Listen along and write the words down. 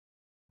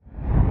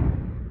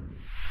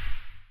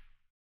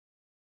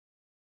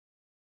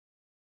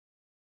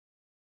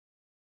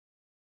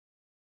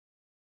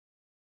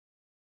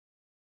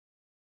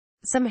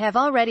Some have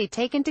already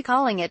taken to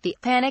calling it the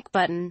panic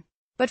button.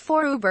 But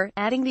for Uber,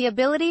 adding the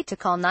ability to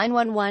call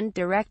 911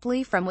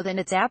 directly from within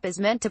its app is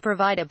meant to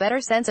provide a better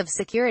sense of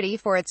security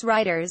for its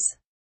riders.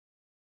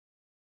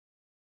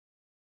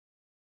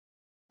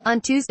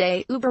 On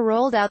Tuesday, Uber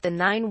rolled out the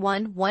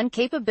 911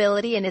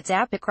 capability in its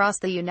app across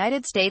the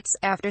United States,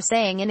 after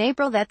saying in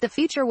April that the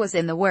feature was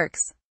in the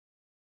works.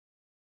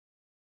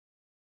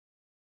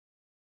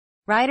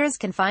 Riders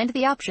can find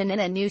the option in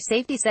a new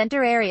safety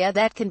center area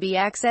that can be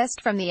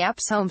accessed from the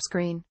app's home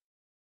screen.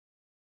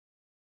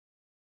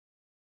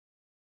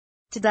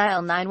 To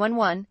dial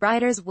 911,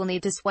 riders will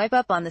need to swipe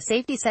up on the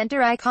safety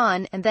center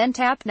icon, and then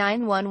tap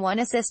 911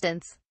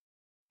 assistance.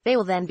 They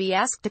will then be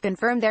asked to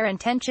confirm their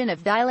intention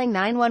of dialing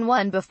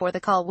 911 before the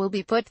call will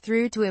be put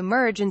through to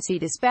emergency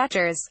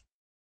dispatchers.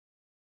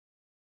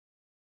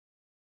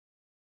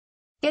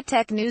 Get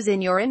tech news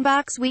in your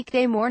inbox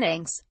weekday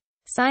mornings.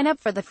 Sign up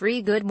for the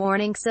free Good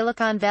Morning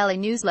Silicon Valley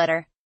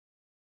newsletter.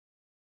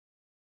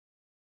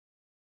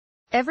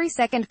 Every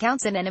second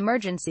counts in an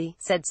emergency,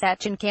 said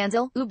Sachin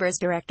Kansal, Uber's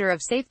director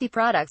of safety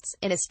products,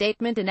 in a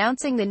statement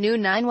announcing the new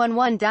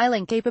 911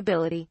 dialing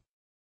capability.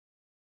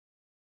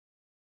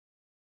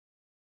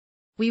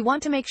 We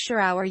want to make sure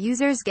our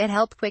users get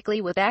help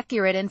quickly with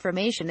accurate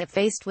information if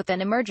faced with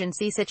an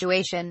emergency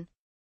situation.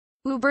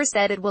 Uber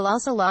said it will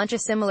also launch a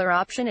similar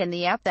option in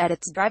the app that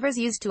its drivers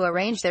use to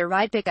arrange their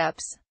ride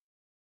pickups.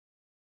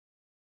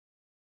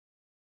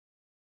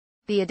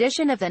 The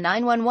addition of the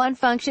 911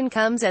 function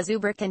comes as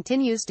Uber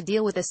continues to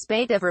deal with a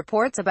spate of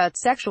reports about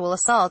sexual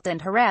assault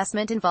and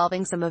harassment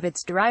involving some of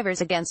its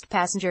drivers against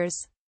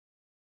passengers.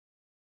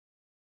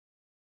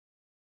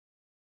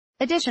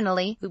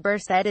 Additionally, Uber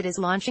said it is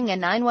launching a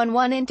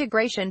 911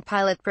 integration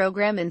pilot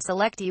program in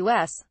select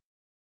U.S.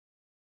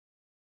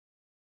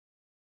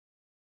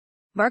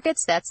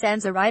 markets that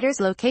sends a rider's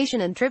location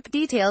and trip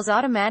details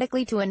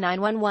automatically to a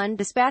 911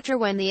 dispatcher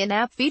when the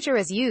in-app feature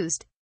is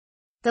used.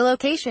 The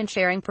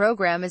location-sharing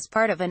program is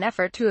part of an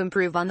effort to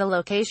improve on the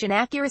location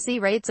accuracy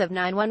rates of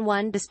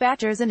 911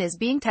 dispatchers and is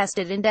being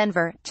tested in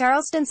Denver,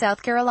 Charleston,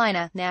 South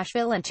Carolina,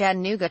 Nashville and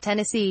Chattanooga,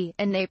 Tennessee,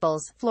 and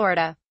Naples,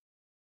 Florida.